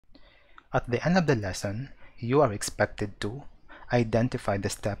At the end of the lesson, you are expected to identify the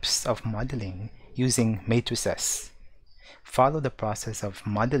steps of modeling using matrices, follow the process of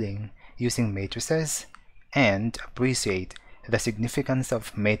modeling using matrices, and appreciate the significance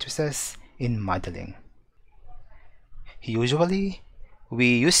of matrices in modeling. Usually,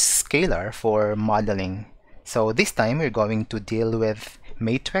 we use scalar for modeling, so this time we're going to deal with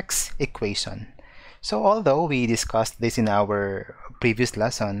matrix equation. So although we discussed this in our previous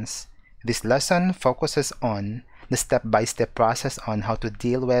lessons, this lesson focuses on the step-by-step process on how to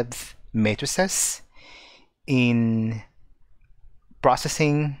deal with matrices in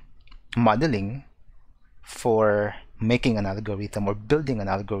processing modeling for making an algorithm or building an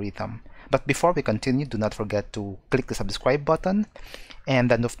algorithm. But before we continue, do not forget to click the subscribe button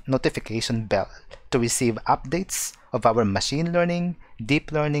and the notification bell to receive updates of our machine learning,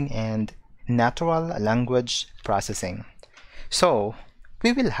 deep learning, and natural language processing. So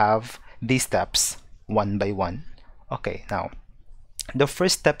we will have these steps one by one. Okay, now the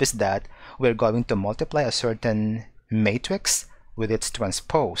first step is that we're going to multiply a certain matrix with its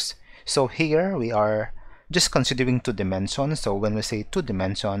transpose. So here we are just considering 2 dimensions. So when we say 2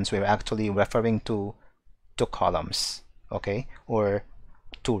 dimensions, we're actually referring to 2 columns, okay, or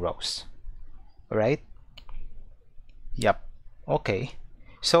 2 rows, right? Yep. Okay,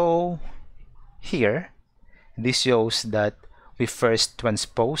 so here this shows that we first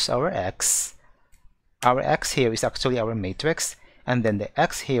transpose our x. Our x here is actually our matrix, and then the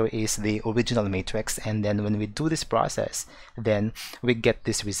x here is the original matrix, and then when we do this process, then we get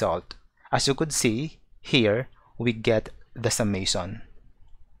this result. As you could see here, we get the summation.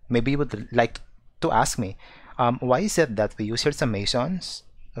 Maybe you would like to ask me, why is it that we use here summations?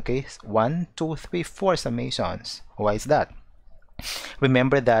 Okay, 1, 2, 3, 4 summations. Why is that?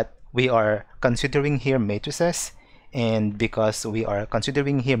 Remember that we are considering here matrices, and because we are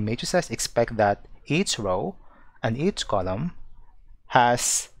considering here matrices, expect that each row and each column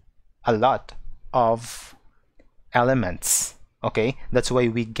has a lot of elements. Okay, that's why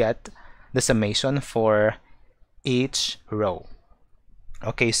we get the summation for each row.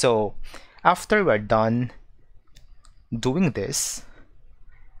 Okay, so after we're done doing this,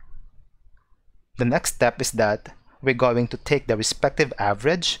 the next step is that we're going to take the respective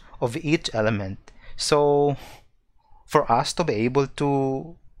average of each element. So for us to be able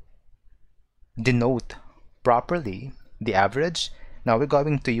to denote properly the average, now we're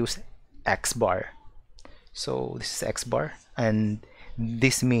going to use x bar. So this is x bar, and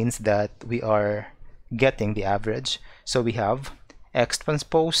this means that we are getting the average. So we have x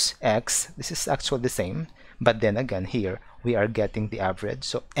transpose x. This is actually the same, but then again here we are getting the average,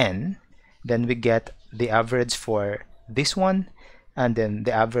 so n. Then we get the average for this one, and then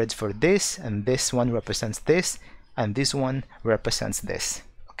the average for this, and this one represents this, and this one represents this.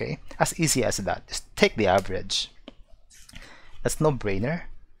 Okay, as easy as that. Just take the average. That's no brainer.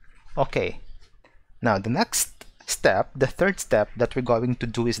 Okay, now the next step, the third step that we're going to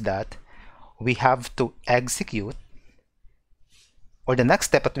do is that we have to execute, or the next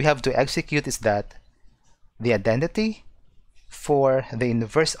step that we have to execute is that the identity for the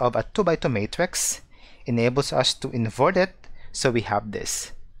inverse of a 2x2 matrix enables us to invert it, so we have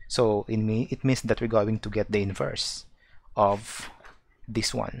this. So it means that we're going to get the inverse of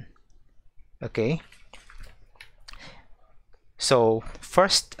this one. Okay, so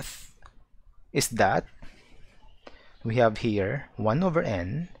first is that we have here 1 over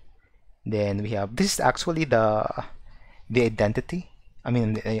n, then we have, this is actually the identity. I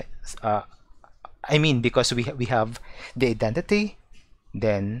mean because we have the identity,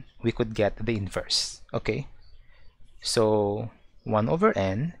 then we could get the inverse. Okay, so 1 over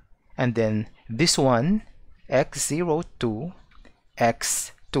n, and then this one x0 2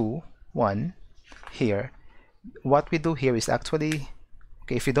 x2 1 here. What we do here is actually,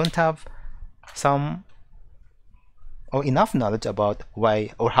 okay, if you don't have some or enough knowledge about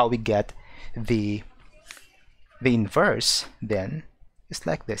why or how we get the inverse, then it's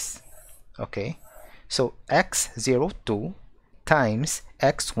like this. Okay, so x02 times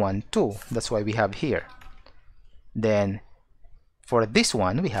x12, that's why we have here. Then for this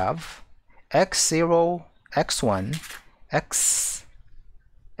one we have x0 x1 x1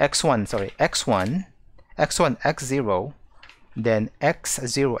 x0, then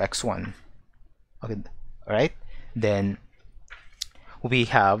x0 x1. Okay, all right, then we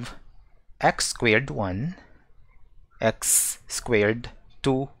have x squared 1, x squared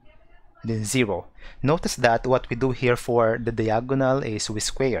 2, then 0. Notice that what we do here for the diagonal is we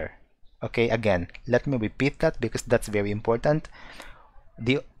square. Okay, again, let me repeat that because that's very important.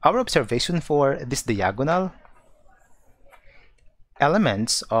 Our observation for this diagonal,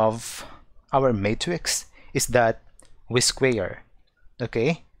 elements of our matrix is that we square.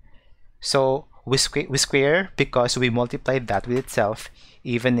 Okay, so we square because we multiply that with itself,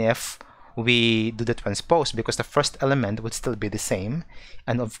 even if we do the transpose, because the first element would still be the same,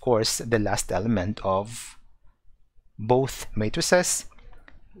 and of course the last element of both matrices,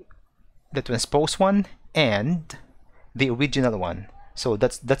 the transpose one and the original one. So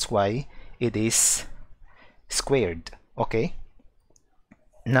that's why it is squared. Okay,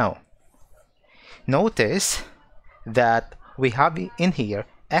 now notice that we have in here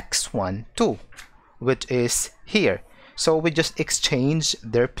x1 2, which is here. So we just exchange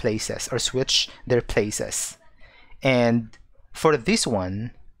their places or switch their places. And for this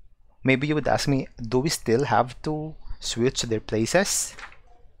one, maybe you would ask me, do we still have to switch their places?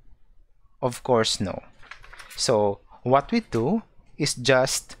 Of course no. So what we do is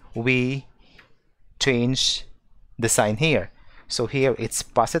just we change the sign here. So here it's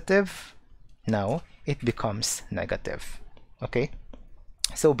positive, now it becomes negative. Okay,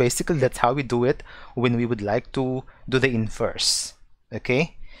 so basically that's how we do it when we would like to do the inverse.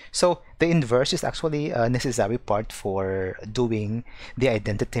 Okay, so the inverse is actually a necessary part for doing the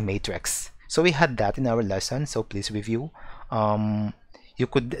identity matrix. So we had that in our lesson, so please review. You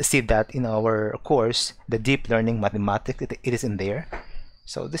could see that in our course, the deep learning mathematics, it is in there.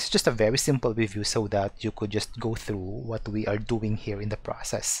 So this is just a very simple review so that you could just go through what we are doing here in the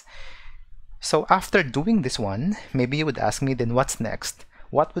process. So after doing this one, maybe you would ask me, then what's next?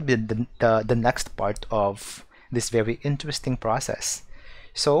 What would be the next part of this very interesting process?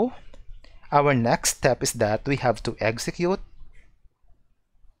 So our next step is that we have to execute.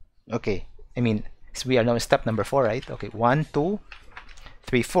 Okay, so we are now in step number 4, right? Okay, 1, 2,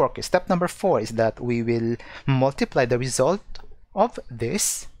 3, 4. Okay, step number 4 is that we will multiply the result of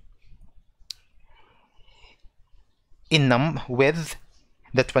this with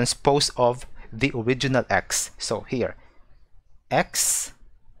the transpose of the original x. So here, x,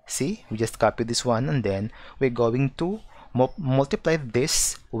 see, we just copy this one, and then we're going to multiply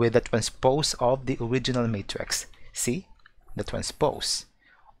this with the transpose of the original matrix. See, the transpose,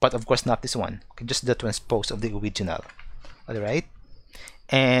 but of course not this one. Okay, just the transpose of the original. All right,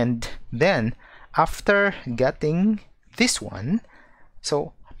 and then after getting this one,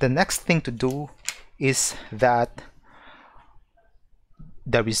 so the next thing to do is that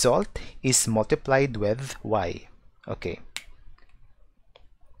the result is multiplied with y. Okay,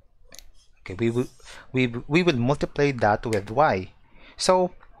 we will multiply that with y.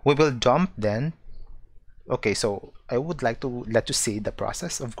 So we will jump then. Okay, so I would like to let you see the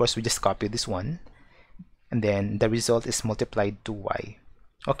process. Of course, we just copy this one, and then the result is multiplied to y.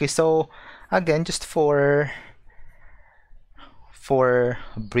 Okay, so again, just for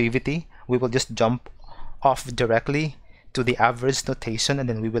brevity, we will just jump off directly to the average notation, and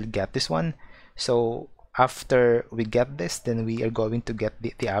then we will get this one. So after we get this, then we are going to get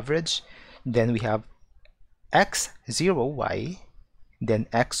the average. Then we have x0y, then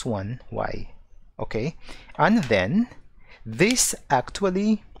x1y. Okay, and then this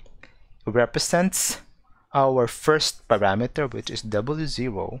actually represents our first parameter, which is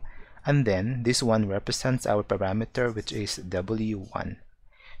w0, and then this one represents our parameter, which is w1.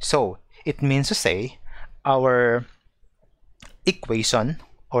 So it means to say our equation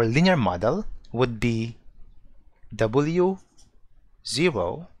or linear model would be w0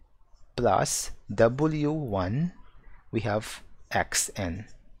 plus w1, we have xn.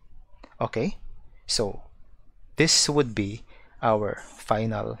 Okay, so this would be our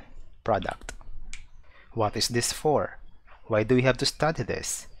final product. What is this for? Why do we have to study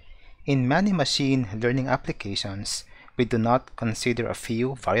this? In many machine learning applications, we do not consider a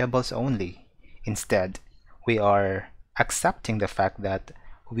few variables only. Instead, we are accepting the fact that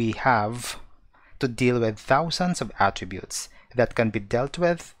we have to deal with thousands of attributes that can be dealt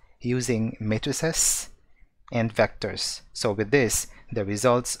with using matrices and vectors. So with this, the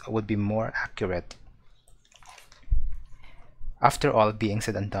results would be more accurate. After all being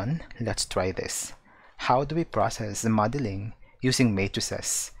said and done, let's try this. How do we process modeling using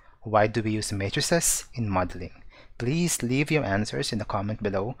matrices? Why do we use matrices in modeling? Please leave your answers in the comment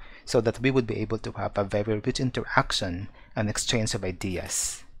below so that we would be able to have a very rich interaction and exchange of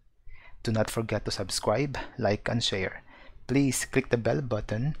ideas. Do not forget to subscribe, like, and share. Please click the bell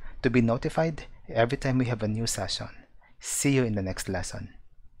button to be notified every time we have a new session. See you in the next lesson.